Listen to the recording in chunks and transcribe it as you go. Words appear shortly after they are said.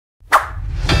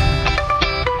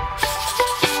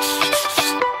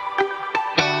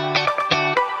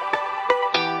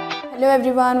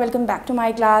everyone, welcome back to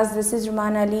my class. This is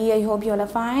Ali. I hope you all are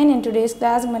fine. In today's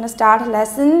class, I'm going to start a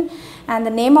lesson, and the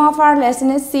name of our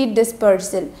lesson is seed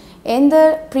dispersal. In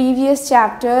the previous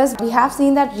chapters, we have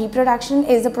seen that reproduction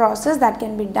is a process that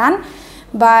can be done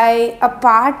by a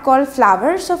part called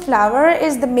flower. So flower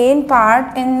is the main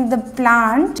part in the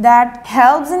plant that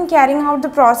helps in carrying out the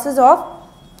process of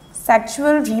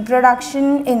sexual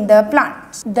reproduction in the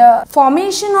plant. The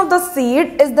formation of the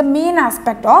seed is the main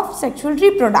aspect of sexual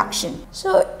reproduction.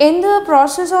 So in the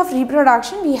process of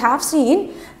reproduction, we have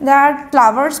seen that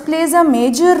flowers plays a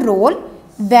major role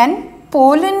when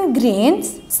pollen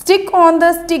grains stick on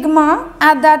the stigma.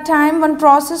 At that time, one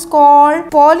process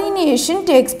called pollination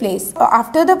takes place.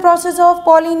 After the process of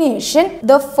pollination,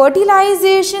 the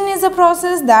fertilization is a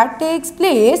process that takes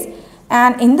place.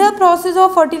 And in the process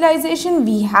of fertilization,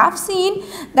 we have seen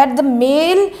that the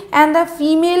male and the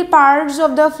female parts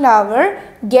of the flower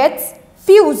gets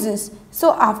fuses.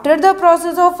 So after the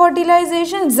process of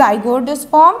fertilization, zygote is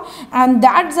formed, and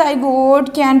that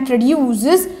zygote can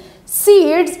produce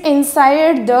seeds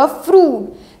inside the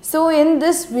fruit. So in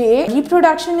this way,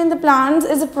 reproduction in the plants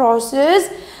is a process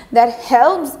that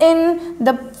helps in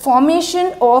the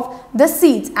formation of the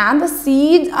seeds, and the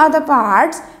seeds are the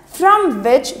parts from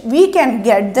which we can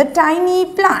get the tiny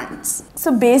plants.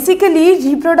 So basically,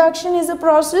 reproduction is a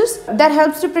process that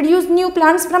helps to produce new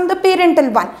plants from the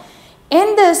parental one.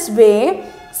 In this way,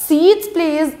 seeds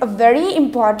plays a very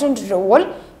important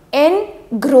role in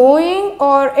growing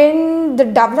or in the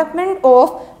development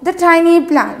of the tiny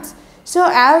plants. So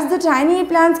as the tiny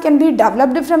plants can be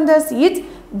developed from the seeds,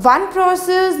 one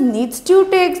process needs to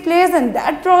take place, and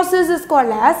that process is called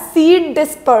as seed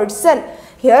dispersal.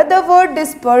 Here the word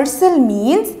dispersal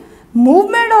means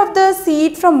movement of the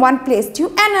seed from one place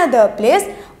to another place,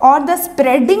 or the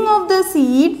spreading of the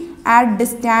seed at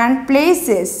distant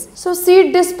places. So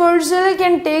seed dispersal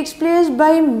can take place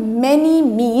by many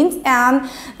means, and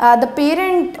the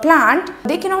parent plant,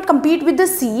 they cannot compete with the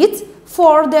seeds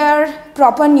for their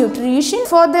proper nutrition,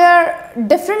 for their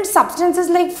different substances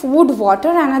like food, water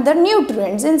and other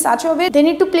nutrients. In such a way, they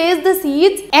need to place the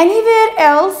seeds anywhere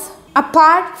else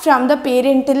apart from the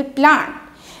parental plant.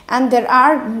 And there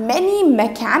are many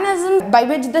mechanisms by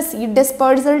which the seed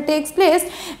dispersal takes place,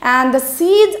 and the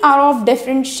seeds are of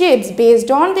different shapes.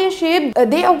 Based on their shape,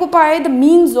 they occupy the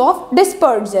means of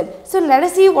dispersal. So let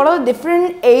us see what are the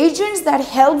different agents that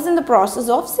helps in the process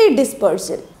of seed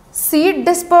dispersal. Seed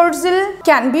dispersal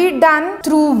can be done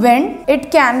through wind,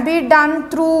 it can be done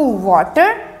through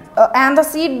water, and the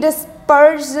seed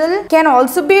dispersal can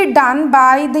also be done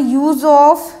by the use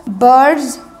of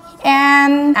birds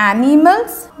and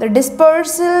animals. The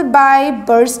dispersal by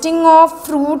bursting of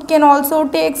fruit can also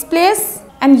take place,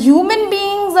 and human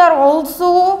beings are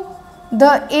also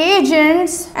the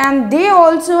agents, and they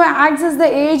also act as the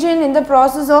agent in the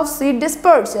process of seed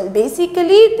dispersal.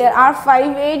 Basically, there are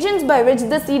 5 agents by which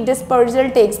the seed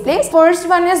dispersal takes place. First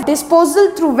one is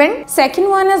dispersal through wind, second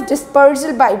one is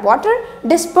dispersal by water,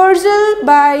 dispersal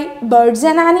by birds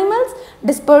and animals,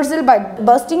 dispersal by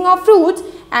bursting of fruits,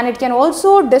 and it can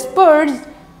also disperse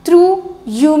through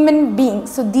human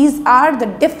beings. So these are the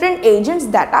different agents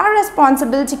that are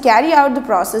responsible to carry out the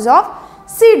process of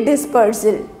seed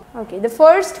dispersal. Okay, the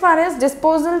first one is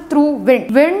dispersal through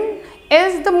wind. Wind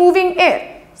is the moving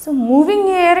air. So moving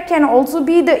air can also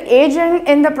be the agent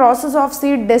in the process of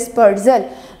seed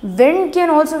dispersal. Wind can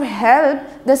also help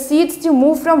the seeds to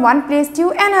move from one place to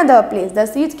another place. The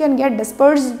seeds can get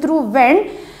dispersed through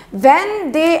wind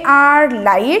when they are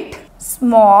light,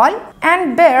 small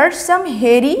and bear some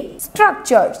hairy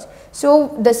structures.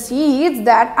 So the seeds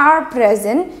that are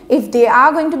present, if they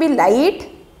are going to be light,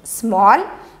 small,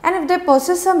 and if they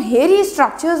possess some hairy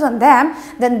structures on them,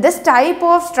 then this type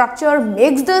of structure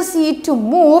makes the seed to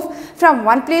move from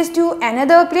one place to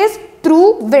another place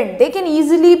through wind. They can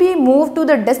easily be moved to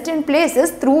the distant places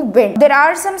through wind. There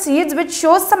are some seeds which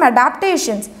show some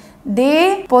adaptations.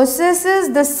 They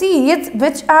possesses the seeds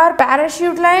which are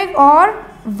parachute-like or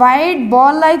wide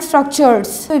ball-like structures.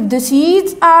 So if the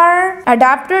seeds are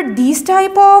adapted these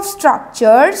type of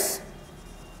structures,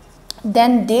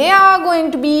 then they are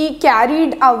going to be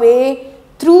carried away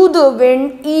through the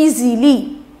wind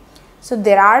easily. So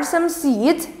there are some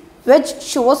seeds which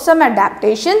show some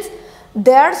adaptations.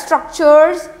 Their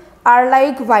structures are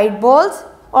like wide balls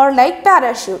or like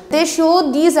parachute. They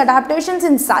show these adaptations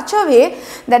in such a way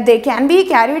that they can be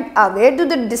carried away to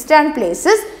the distant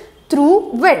places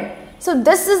through wind. So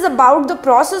this is about the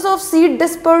process of seed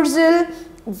dispersal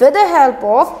with the help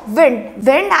of wind.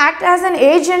 Wind acts as an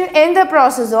agent in the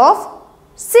process of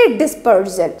seed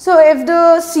dispersal. So if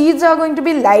the seeds are going to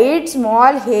be light,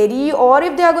 small, hairy, or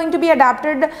if they are going to be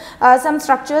adapted some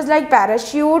structures like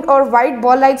parachute or white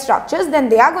ball like structures, then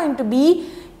they are going to be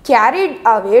carried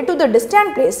away to the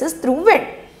distant places through wind.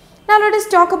 Now let us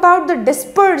talk about the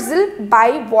dispersal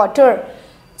by water.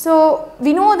 So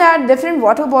we know that different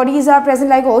water bodies are present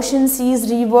like oceans, seas,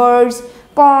 rivers,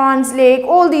 ponds, lake,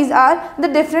 all these are the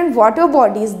different water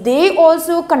bodies. They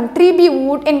also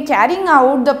contribute in carrying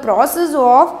out the process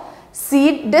of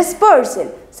seed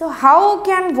dispersal. So how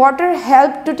can water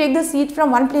help to take the seed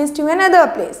from one place to another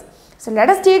place? So let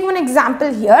us take one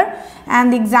example here,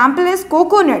 and the example is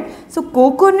coconut. So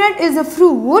coconut is a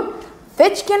fruit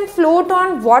which can float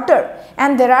on water,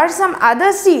 and there are some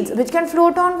other seeds which can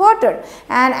float on water,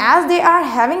 and as they are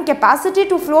having capacity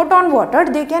to float on water,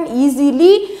 they can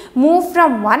easily move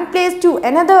from one place to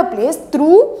another place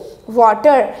through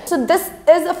water. So this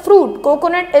is a fruit.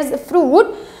 Coconut is a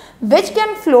fruit which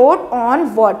can float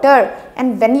on water,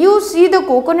 and when you see the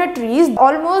coconut trees,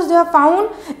 almost they are found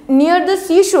near the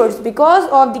seashores because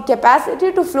of the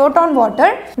capacity to float on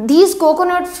water. These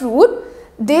coconut fruit,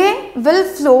 they will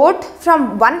float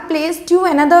from one place to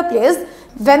another place.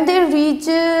 When they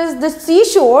reaches the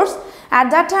seashores, at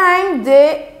that time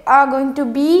they are going to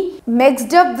be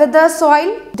mixed up with the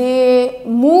soil. They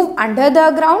move under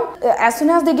the ground. As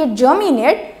soon as they get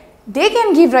germinate, they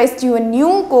can give rise to a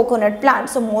new coconut plant.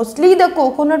 So mostly the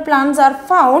coconut plants are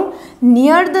found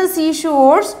near the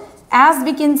seashores, as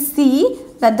we can see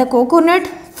that the coconut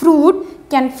fruit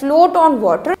can float on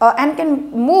water and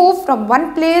can move from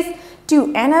one place to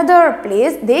another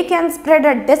place. They can spread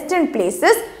at distant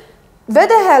places with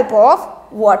the help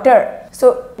of water.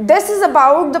 So this is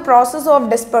about the process of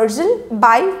dispersal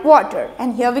by water,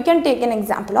 and here we can take an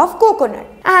example of coconut.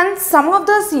 And some of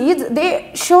the seeds,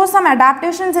 they show some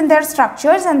adaptations in their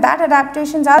structures, and that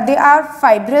adaptations are, they are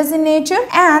fibrous in nature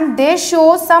and they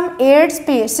show some aired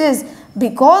spaces.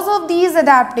 Because of these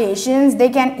adaptations, they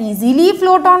can easily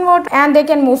float on water and they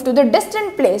can move to the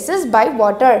distant places by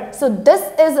water. So this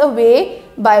is a way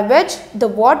by which the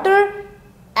water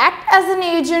act as an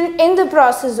agent in the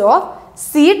process of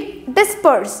seed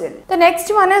dispersal. The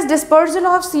next one is dispersal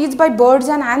of seeds by birds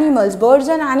and animals. Birds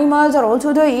and animals are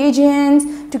also the agents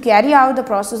to carry out the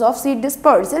process of seed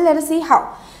dispersal. Let us see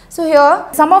how. So here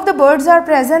some of the birds are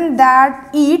present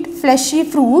that eat fleshy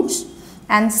fruits,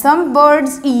 and some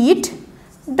birds eat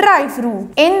dry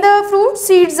fruit. In the fruit,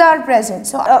 seeds are present.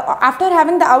 So after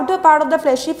having the outer part of the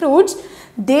fleshy fruits,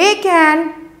 they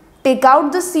can take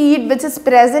out the seed which is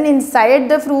present inside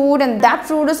the fruit, and that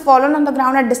fruit is fallen on the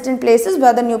ground at distant places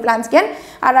where the new plants can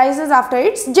arise after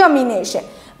its germination.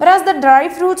 Whereas the dry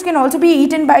fruits can also be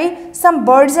eaten by some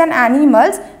birds and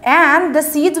animals, and the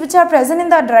seeds which are present in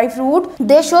the dry fruit,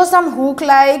 they show some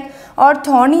hook-like or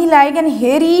thorny-like and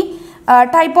hairy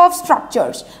type of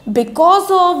structures. Because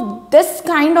of this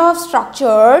kind of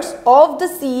structures of the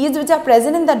seeds which are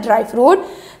present in the dry fruit,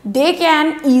 they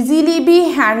can easily be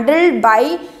handled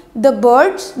by the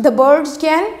birds. The birds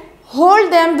can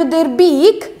hold them with their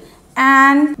beak,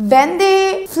 and when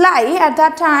they fly at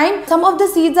that time, some of the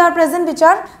seeds are present which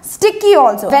are sticky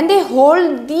also. When they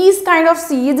hold these kind of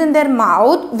seeds in their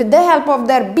mouth with the help of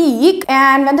their beak,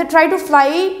 and when they try to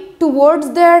fly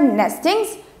towards their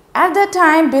nestings, at that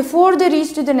time before they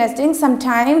reach to the nesting,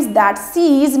 sometimes that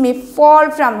seeds may fall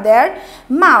from their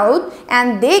mouth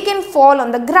and they can fall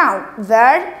on the ground.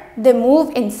 Where they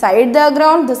move inside the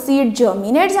ground, the seed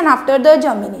germinates, and after the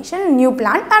germination, new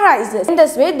plant arises. In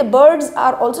this way, the birds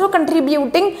are also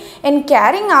contributing in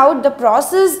carrying out the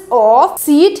process of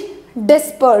seed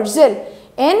dispersal,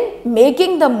 in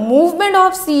making the movement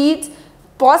of seeds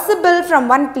possible from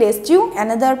one place to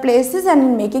another places, and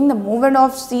in making the movement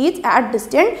of seeds at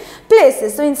distant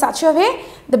places. So in such a way,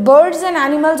 the birds and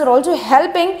animals are also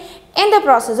helping in the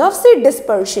process of seed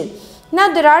dispersal.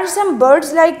 Now there are some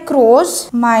birds like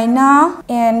crows, myna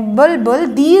and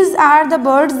bulbul. These are the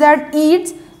birds that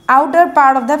eat outer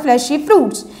part of the fleshy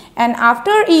fruits, and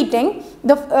after eating,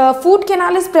 the food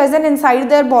canal is present inside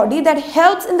their body that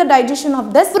helps in the digestion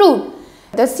of this fruit.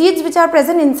 The seeds which are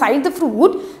present inside the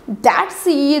fruit, that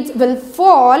seeds will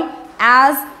fall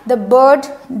as the bird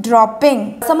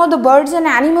dropping. Some of the birds and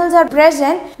animals are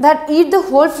present that eat the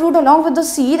whole fruit along with the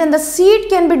seed, and the seed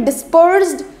can be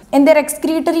dispersed in their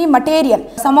excretory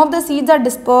material. Some of the seeds are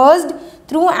dispersed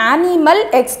through animal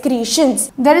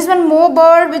excretions. There is one more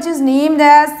bird which is named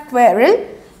as squirrel.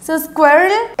 So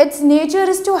squirrel, its nature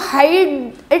is to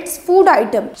hide its food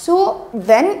item. So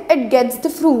when it gets the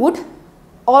fruit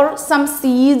or some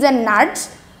seeds and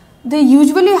nuts, they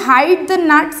usually hide the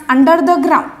nuts under the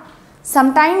ground.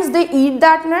 Sometimes they eat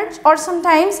that nuts, or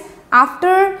sometimes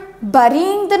after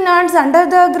burying the nuts under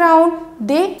the ground,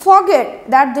 they forget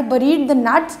that they buried the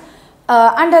nuts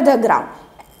under the ground.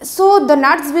 So the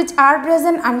nuts which are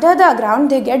present under the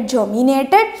ground, they get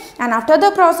germinated, and after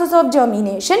the process of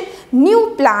germination,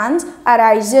 new plants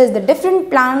arises. The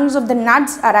different plants of the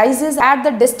nuts arises at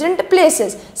the distant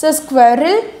places. So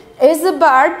squirrel is the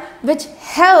bird which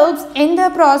helps in the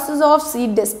process of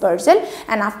seed dispersal,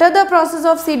 and after the process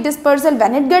of seed dispersal,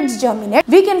 when it gets germinated,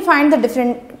 we can find the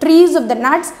different trees of the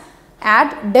nuts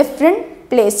at different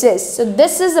places. So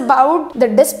this is about the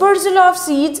dispersal of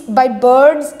seeds by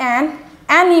birds and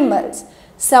animals.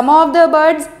 Some of the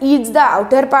birds eats the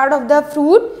outer part of the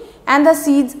fruit and the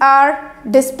seeds are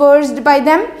dispersed by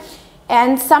them,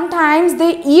 and sometimes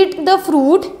they eat the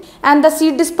fruit and the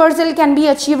seed dispersal can be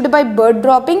achieved by bird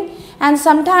dropping, and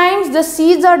sometimes the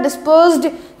seeds are dispersed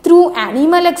through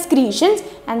animal excretions,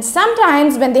 and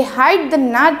sometimes when they hide the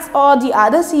nuts or the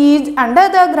other seeds under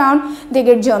the ground, they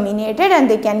get germinated and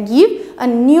they can give a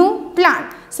new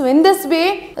plant. So in this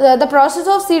way, the process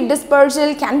of seed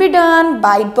dispersal can be done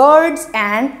by birds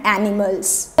and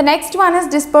animals. The next one is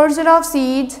dispersal of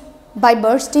seeds by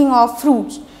bursting of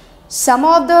fruits. Some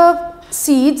of the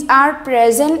seeds are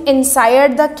present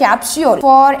inside the capsule.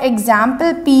 For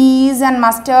example, peas and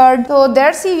mustard. So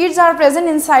their seeds are present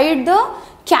inside the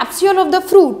capsule of the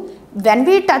fruit. When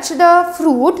we touch the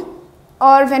fruit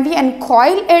or when we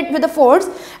uncoil it with a force,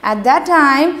 at that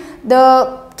time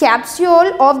the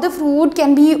capsule of the fruit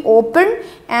can be opened,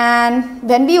 and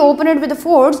when we open it with a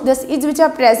force, the seeds which are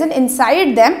present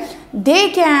inside them, they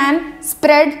can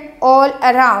spread all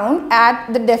around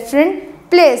at the different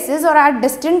places or at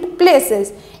distant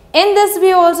places. In this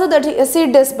way also the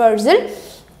seed dispersal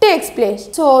takes place.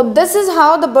 So this is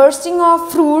how the bursting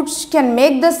of fruits can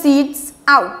make the seeds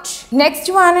out. Next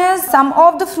one is some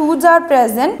of the fruits are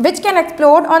present which can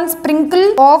explode on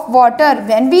sprinkle of water.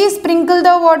 When we sprinkle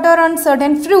the water on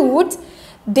certain fruits,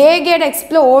 they get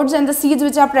explodes, and the seeds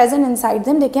which are present inside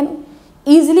them, they can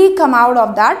easily come out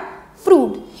of that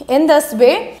fruit. In this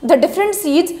way, the different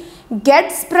seeds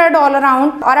get spread all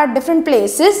around or at different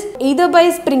places, either by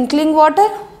sprinkling water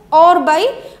or by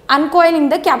uncoiling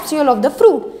the capsule of the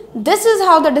fruit. This is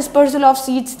how the dispersal of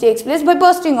seeds takes place, by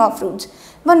bursting of fruits.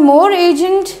 One more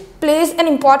agent plays an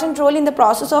important role in the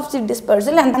process of seed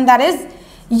dispersal, and that is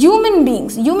human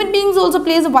beings. Human beings also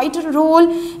plays a vital role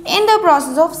in the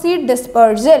process of seed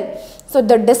dispersal. So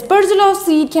the dispersal of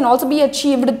seed can also be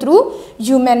achieved through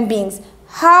human beings.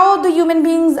 How the human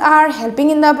beings are helping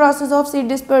in the process of seed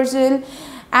dispersal?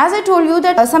 As I told you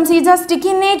that some seeds are sticky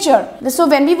in nature. So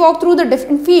when we walk through the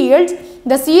different fields,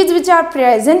 the seeds which are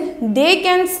present, they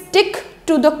can stick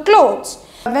to the clothes.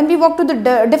 When we walk to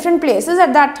the different places,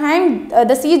 at that time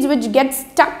the seeds which get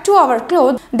stuck to our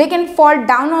clothes, they can fall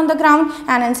down on the ground,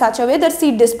 and in such a way the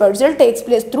seed dispersal takes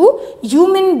place through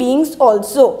human beings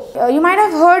also. You might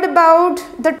have heard about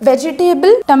the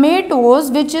vegetable tomatoes,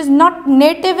 which is not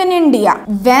native in India.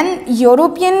 When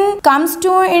European comes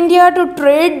to India to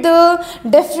trade the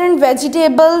different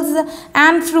vegetables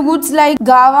and fruits like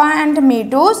guava and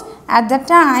tomatoes, at that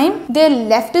time they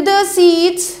left the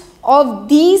seeds of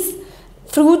these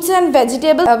fruits and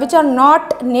vegetables which are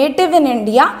not native in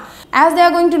India. As they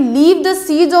are going to leave the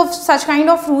seeds of such kind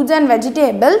of fruits and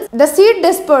vegetables, the seed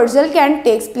dispersal can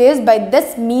take place by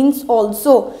this means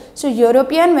also. So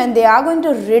European, when they are going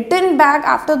to return back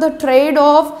after the trade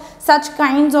of such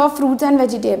kinds of fruits and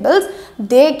vegetables,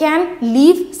 they can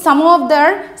leave some of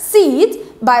their seeds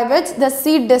by which the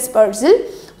seed dispersal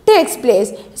takes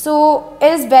place. So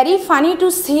it is very funny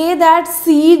to say that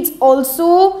seeds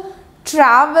also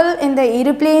travel in the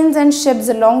aeroplanes and ships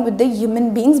along with the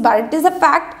human beings, but it is a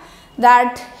fact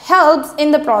that helps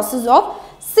in the process of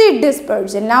seed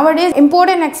dispersal. Nowadays, import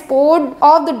and export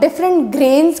of the different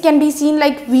grains can be seen,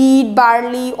 like wheat,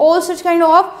 barley, all such kind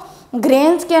of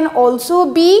grains can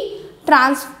also be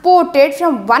transported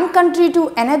from one country to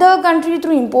another country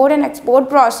through import and export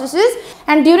processes,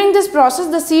 and during this process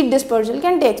the seed dispersal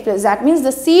can take place. That means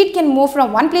the seed can move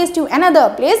from one place to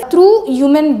another place through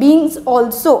human beings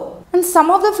also. And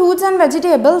some of the fruits and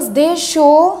vegetables, they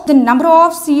show the number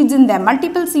of seeds in them.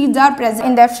 Multiple seeds are present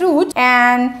in their fruits,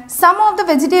 and some of the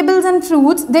vegetables and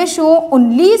fruits, they show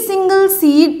only single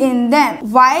seed in them.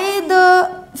 Why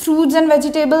the fruits and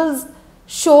vegetables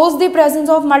shows the presence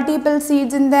of multiple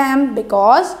seeds in them?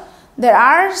 Because there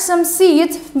are some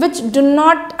seeds which do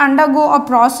not undergo a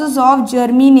process of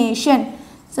germination.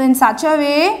 So in such a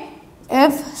way,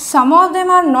 if some of them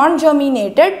are not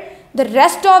germinated, the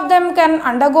rest of them can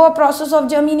undergo a process of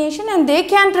germination, and they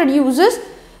can produce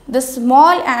the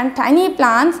small and tiny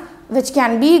plants which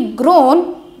can be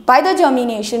grown by the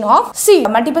germination of seed.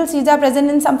 Multiple seeds are present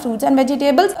in some fruits and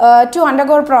vegetables to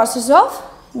undergo a process of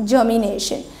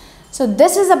germination. So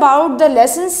this is about the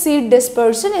lesson seed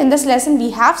dispersal. In this lesson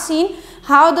we have seen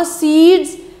how the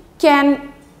seeds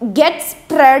can get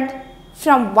spread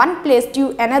from one place to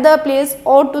another place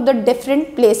or to the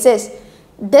different places.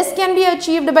 This can be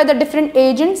achieved by the different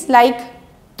agents like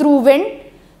through wind,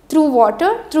 through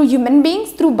water, through human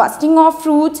beings, through busting of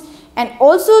fruits, and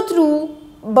also through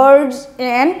birds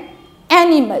and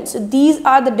animals. So these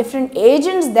are the different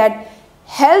agents that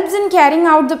helps in carrying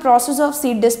out the process of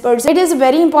seed dispersal. It is a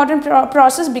very important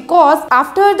process because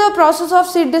after the process of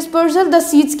seed dispersal, the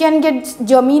seeds can get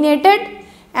germinated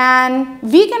and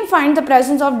we can find the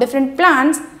presence of different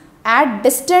plants at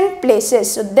distant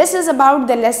places. So this is about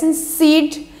the lesson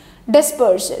seed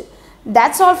dispersal.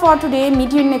 That's all for today.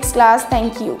 Meet you in next class.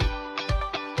 Thank you.